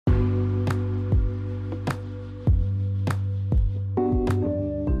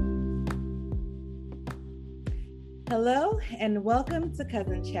Hello, and welcome to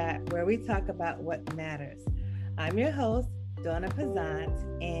Cousin Chat, where we talk about what matters. I'm your host, Donna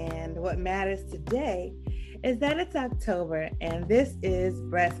Pazant, and what matters today is that it's October, and this is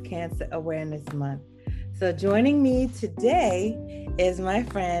Breast Cancer Awareness Month. So joining me today is my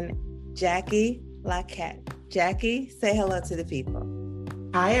friend, Jackie Laquette. Jackie, say hello to the people.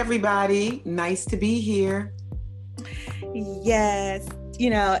 Hi, everybody. Nice to be here. Yes.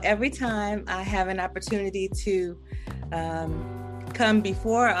 Every time I have an opportunity to come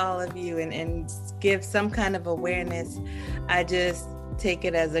before all of you and give some kind of awareness, I just take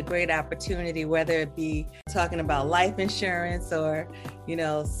it as a great opportunity, whether it be talking about life insurance or,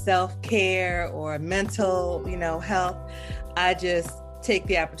 self-care or mental, health. I just take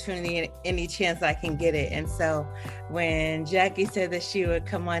the opportunity any chance I can get it. And so when Jackie said that she would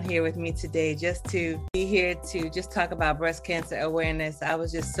come on here with me today just to be here to just talk about breast cancer awareness, I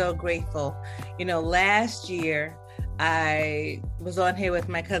was just so grateful. Last year I was on here with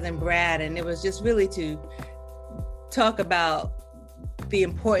my cousin Brad, and it was just really to talk about the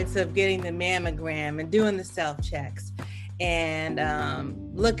importance of getting the mammogram and doing the self-checks and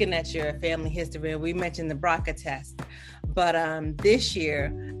looking at your family history. We mentioned the BRCA test. But this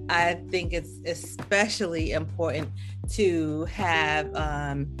year, I think it's especially important to have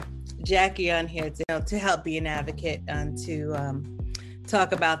Jackie on here to help be an advocate and to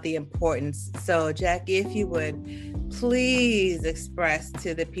talk about the importance. So Jackie, if you would, please express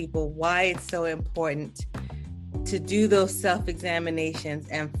to the people why it's so important to do those self-examinations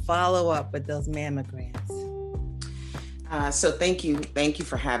and follow up with those mammograms. So thank you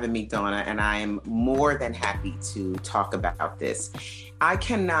for having me, Donna, and I am more than happy to talk about this. I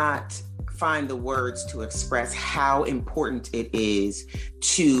cannot find the words to express how important it is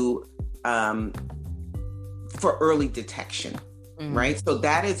to for early detection, right? So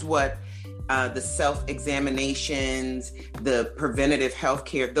that is what the self-examinations, the preventative health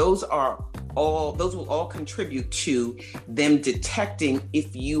care, those will all contribute to them detecting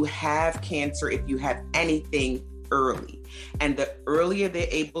if you have cancer, if you have anything early. And the earlier they're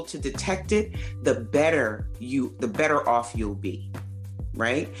able to detect it, the better off you'll be,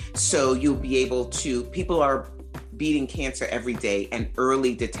 right? So you'll be able to, people are beating cancer every day, and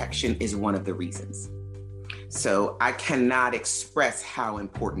early detection is one of the reasons. So I cannot express how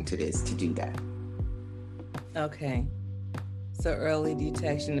important it is to do that. Okay. So early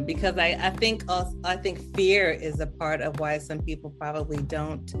detection, because I think fear is a part of why some people probably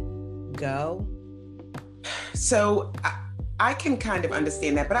don't go. So I can kind of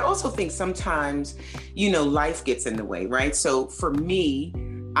understand that, but I also think sometimes, life gets in the way, right? So for me,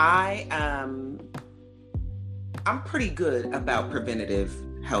 I'm pretty good about preventative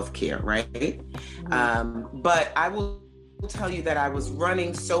health care, right? But I will tell you that I was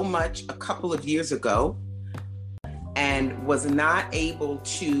running so much a couple of years ago and was not able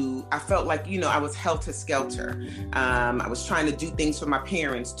to, I felt like, I was helter-skelter. I was trying to do things for my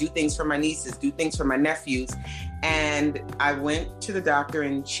parents, do things for my nieces, do things for my nephews. And I went to the doctor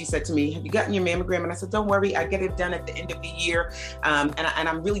and she said to me, "Have you gotten your mammogram?" And I said, "Don't worry, I get it done at the end of the year. And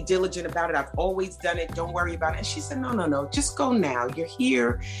I'm really diligent about it. I've always done it. Don't worry about it." And she said, No, just go now. You're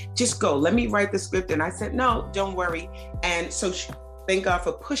here. Just go. Let me write the script. And I said, "No, don't worry." And so thank God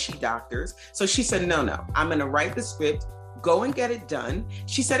for pushy doctors. So she said, no, I'm going to write the script, go and get it done.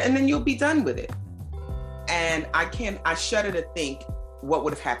 She said, and then you'll be done with it. And I shudder to think what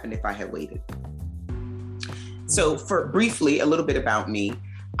would have happened if I had waited. So briefly, a little bit about me.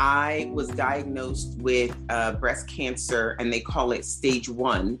 I was diagnosed with breast cancer, and they call it stage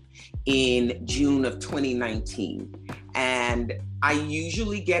 1, in June of 2019. And I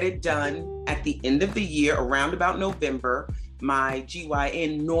usually get it done at the end of the year, around about November. My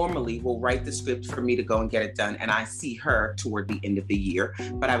GYN normally will write the script for me to go and get it done, and I see her toward the end of the year.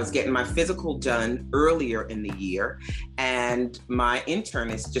 But I was getting my physical done earlier in the year, and my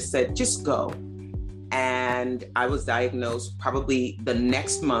internist just said, "Just go." And I was diagnosed probably the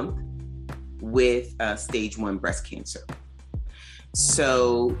next month with stage 1 breast cancer.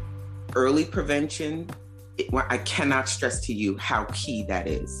 So early prevention, I cannot stress to you how key that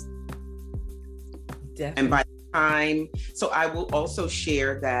is. Definitely. And by so I will also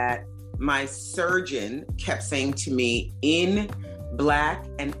share that my surgeon kept saying to me, in Black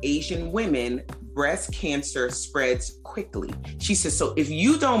and Asian women, breast cancer spreads quickly. She says, so if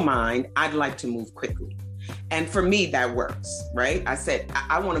you don't mind, I'd like to move quickly. And for me, that works, right? I said,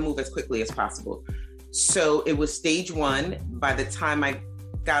 I want to move as quickly as possible. So it was stage 1. By the time I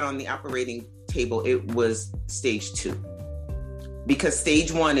got on the operating table, it was stage 2. Because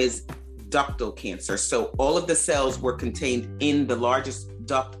stage 1 is ductal cancer. So all of the cells were contained in the largest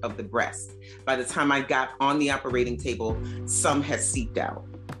duct of the breast. By the time I got on the operating table, some had seeped out.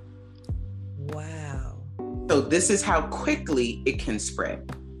 Wow. So this is how quickly it can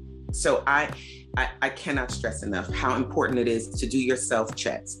spread. So I cannot stress enough how important it is to do your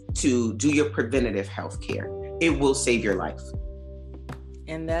self-checks, to do your preventative health care. It will save your life.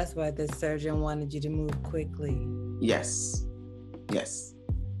 And that's why the surgeon wanted you to move quickly. Yes. Yes.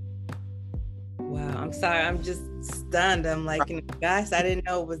 Wow. I'm sorry. I'm just stunned. I'm like, gosh, I didn't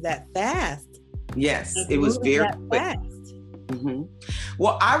know it was that fast. Yes, it was very quick. Fast. Mm-hmm.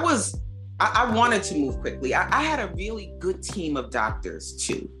 Well, I wanted to move quickly. I had a really good team of doctors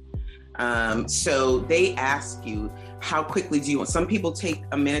too. So they ask you, how quickly do you want? Some people take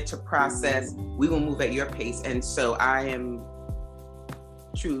a minute to process. We will move at your pace. And so I am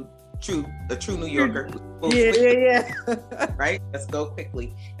a true New Yorker. Yeah. Right? Let's go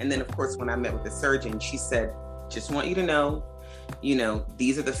quickly. And then of course, when I met with the surgeon, she said, just want you to know,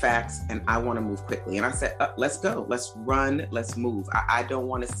 these are the facts and I want to move quickly. And I said, let's go, let's run, let's move. I don't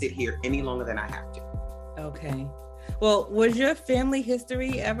want to sit here any longer than I have to. Okay. Well, was your family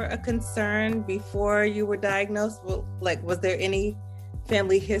history ever a concern before you were diagnosed? Well, was there any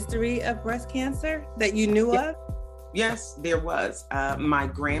family history of breast cancer that you knew of? Yes, there was. My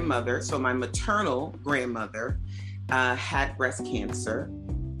grandmother, so my maternal grandmother, had breast cancer.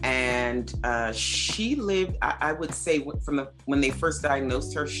 And she lived, I would say, when they first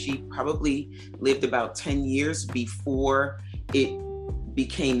diagnosed her, she probably lived about 10 years before it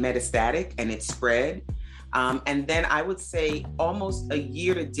became metastatic and it spread. And then I would say almost a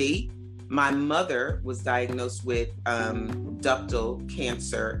year to date, my mother was diagnosed with ductal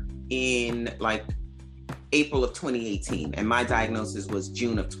cancer in April of 2018. And my diagnosis was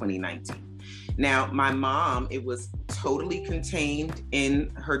June of 2019. Now, my mom, it was totally contained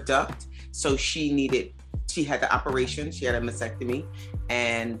in her duct. So she had the operation, she had a mastectomy,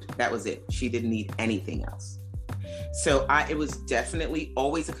 and that was it. She didn't need anything else. So it was definitely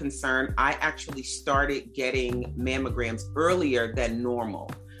always a concern. I actually started getting mammograms earlier than normal,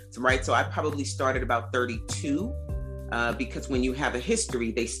 right? So I probably started about 32 because when you have a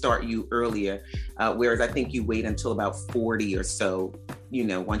history, they start you earlier, whereas I think you wait until about 40 or so,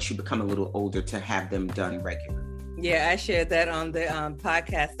 once you become a little older to have them done regularly. Yeah, I shared that on the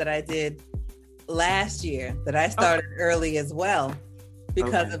podcast that I did last year, that I started early as well.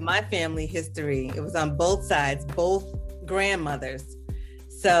 Because of my family history. It was on both sides, both grandmothers.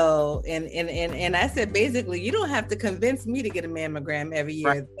 So, and I said, basically, you don't have to convince me to get a mammogram every year.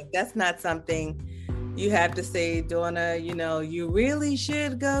 Right. That's not something you have to say, Donna, you really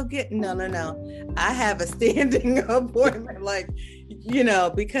should go get, no. I have a standing appointment,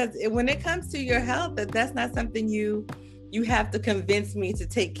 because when it comes to your health, that's not something you have to convince me to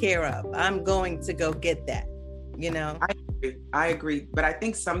take care of. I'm going to go get that, I agree. But I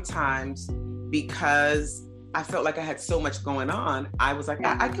think sometimes because I felt like I had so much going on, I was like,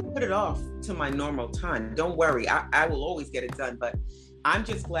 I could put it off to my normal time. Don't worry. I will always get it done. But I'm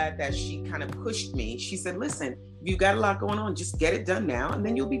just glad that she kind of pushed me. She said, listen, you've got a lot going on. Just get it done now and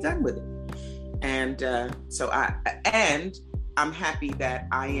then you'll be done with it. And I'm happy that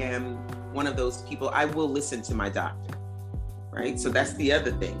I am one of those people. I will listen to my doctor, right? So that's the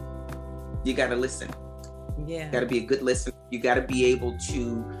other thing. You got to listen. Yeah. You got to be a good listener. You got to be able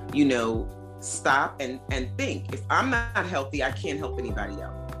to, stop and think. If I'm not healthy, I can't help anybody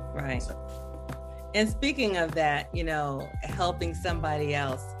else. Right. And speaking of that, helping somebody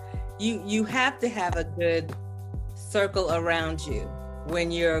else, you have to have a good circle around you when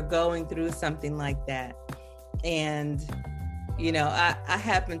you're going through something like that. And, I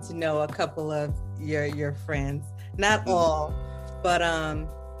happen to know a couple of your friends, not all, but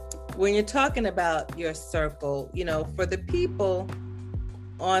when you're talking about your circle, for the people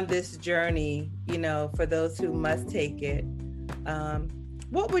on this journey, for those who must take it,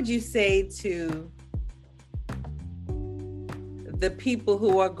 what would you say to the people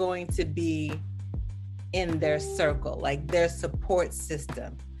who are going to be in their circle, like their support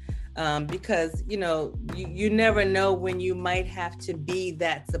system? Because, you never know when you might have to be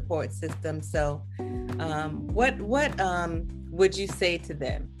that support system. So what would you say to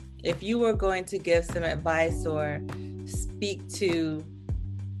them? If you were going to give some advice or speak to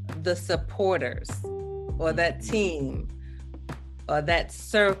the supporters or that team or that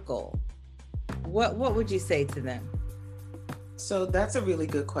circle, what would you say to them? So that's a really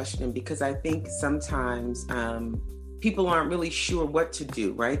good question, because I think sometimes people aren't really sure what to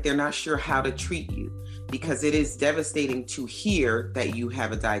do, right? They're not sure how to treat you, because it is devastating to hear that you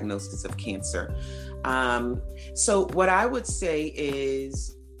have a diagnosis of cancer. So what I would say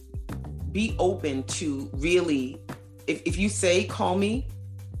is be open to really if you say, call me,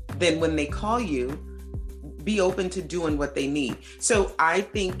 then when they call you, be open to doing what they need. So I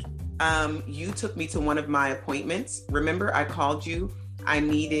think you took me to one of my appointments. Remember, I called you. I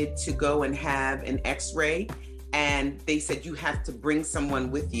needed to go and have an x-ray, and they said you have to bring someone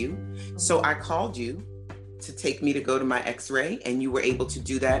with you. So I called you to take me to go to my x-ray, and you were able to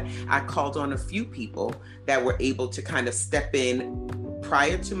do that. I called on a few people that were able to kind of step in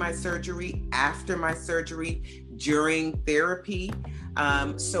prior to my surgery, after my surgery, during therapy.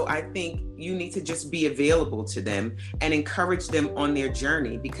 So I think you need to just be available to them and encourage them on their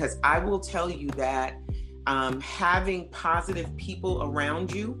journey, because I will tell you that having positive people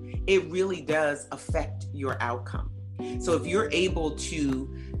around you, it really does affect your outcome. So if you're able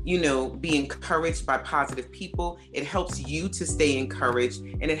to, be encouraged by positive people, it helps you to stay encouraged,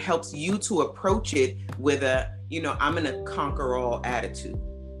 and it helps you to approach it with a, I'm going to conquer all attitude.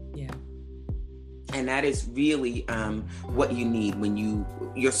 Yeah. And that is really what you need when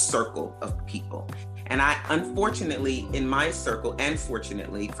your circle of people. And I, unfortunately, in my circle, and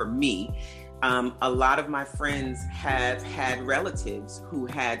fortunately for me, a lot of my friends have had relatives who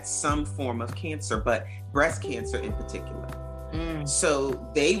had some form of cancer, but breast cancer in particular. So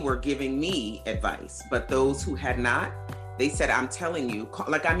they were giving me advice, but those who had not, they said, I'm telling you,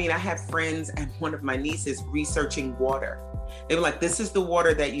 I have friends and one of my nieces researching water. They were like, this is the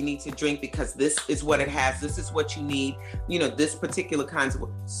water that you need to drink because this is what it has. This is what you need, this particular kinds of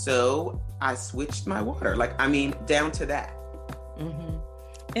water. So I switched my water, down to that. Mm-hmm.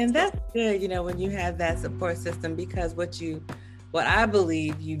 And that's good, when you have that support system, because what I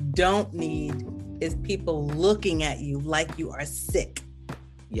believe you don't need is people looking at you like you are sick.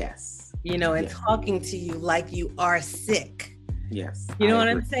 Yes. And talking to you like you are sick. Yes. You know what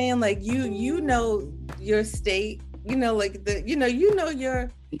I'm saying? Like you know your state, you know what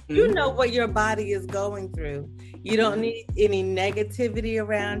your body is going through. You don't need any negativity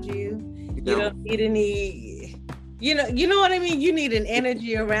around you. You don't need any, you know what I mean? You need an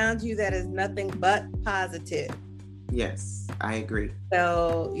energy around you that is nothing but positive. Yes, I agree.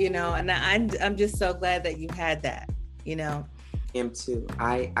 So, and I'm just so glad that you had that, I am too.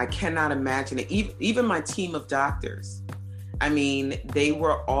 I cannot imagine it. Even my team of doctors, they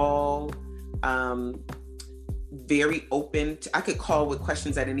were all very open. I could call with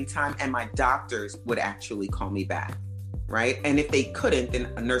questions at any time, and my doctors would actually call me back, right? And if they couldn't, then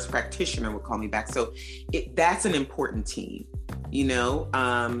a nurse practitioner would call me back. So that's an important team,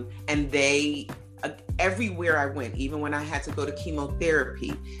 and they, everywhere I went, even when I had to go to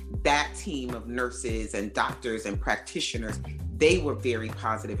chemotherapy, that team of nurses and doctors and practitioners, they were very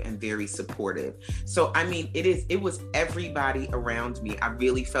positive and very supportive. So, it was everybody around me. I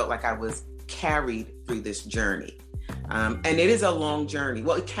really felt like I was carried through this journey. And it is a long journey.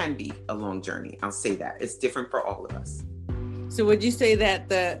 Well, it can be a long journey. I'll say that. It's different for all of us. So would you say that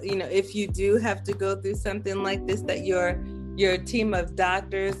if you do have to go through something like this, that your team of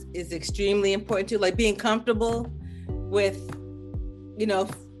doctors is extremely important to, like being comfortable with,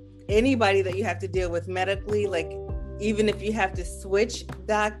 anybody that you have to deal with medically, like even if you have to switch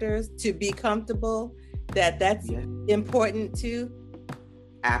doctors, to be comfortable, that's important too?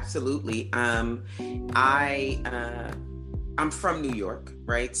 Absolutely. I'm from New York,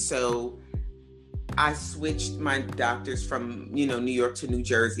 right? So I switched my doctors from, New York to New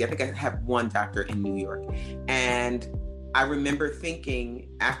Jersey. I think I have one doctor in New York. And I remember thinking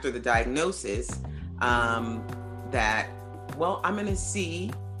after the diagnosis that, I'm going to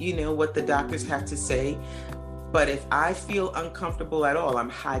see, what the doctors have to say. But if I feel uncomfortable at all, I'm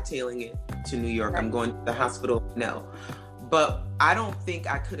hightailing it to New York. I'm going to the hospital. No. But I don't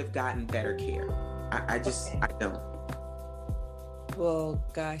think I could have gotten better care. I don't. Well,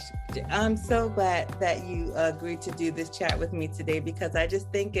 gosh, I'm so glad that you agreed to do this chat with me today, because I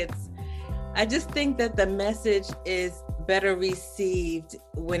just think that the message is better received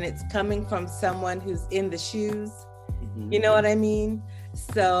when it's coming from someone who's in the shoes. Mm-hmm. You know what I mean?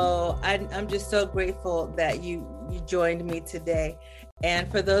 So I'm just so grateful that you joined me today.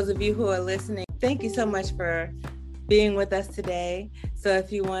 And for those of you who are listening, thank you so much for being with us today. So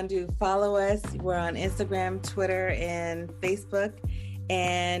if you want to follow us, we're on Instagram, Twitter, and Facebook.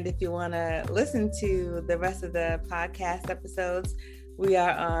 And if you want to listen to the rest of the podcast episodes, we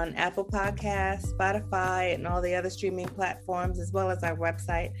are on Apple Podcasts, Spotify, and all the other streaming platforms, as well as our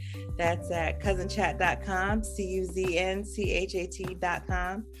website. That's at cousinchat.com,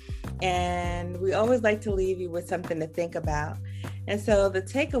 CUZNCHAT.com. And we always like to leave you with something to think about. And so the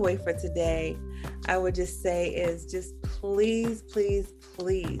takeaway for today, I would just say, is just please, please,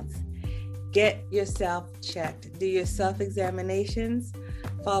 please get yourself checked. Do your self-examinations,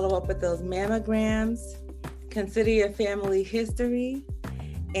 follow up with those mammograms, consider your family history.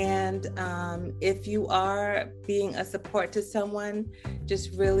 And if you are being a support to someone,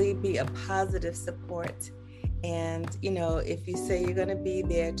 just really be a positive support. And, if you say you're going to be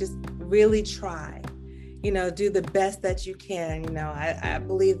there, just really try, do the best that you can. I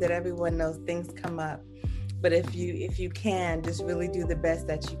believe that everyone knows things come up, but if you can, just really do the best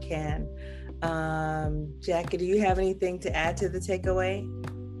that you can. Jackie, do you have anything to add to the takeaway?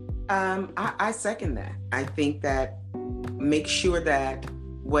 I second that. I think that make sure that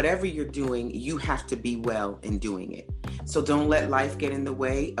whatever you're doing, you have to be well in doing it. So don't let life get in the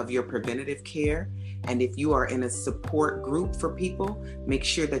way of your preventative care. And if you are in a support group for people, make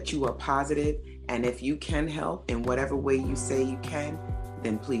sure that you are positive. And if you can help in whatever way you say you can,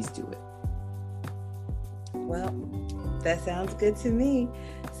 then please do it. Well, that sounds good to me.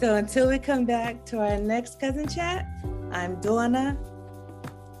 So until we come back to our next Cousin Chat, I'm Donna.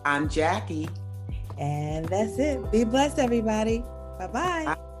 I'm Jackie. And that's it. Be blessed, everybody.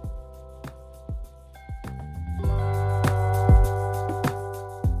 Bye-bye.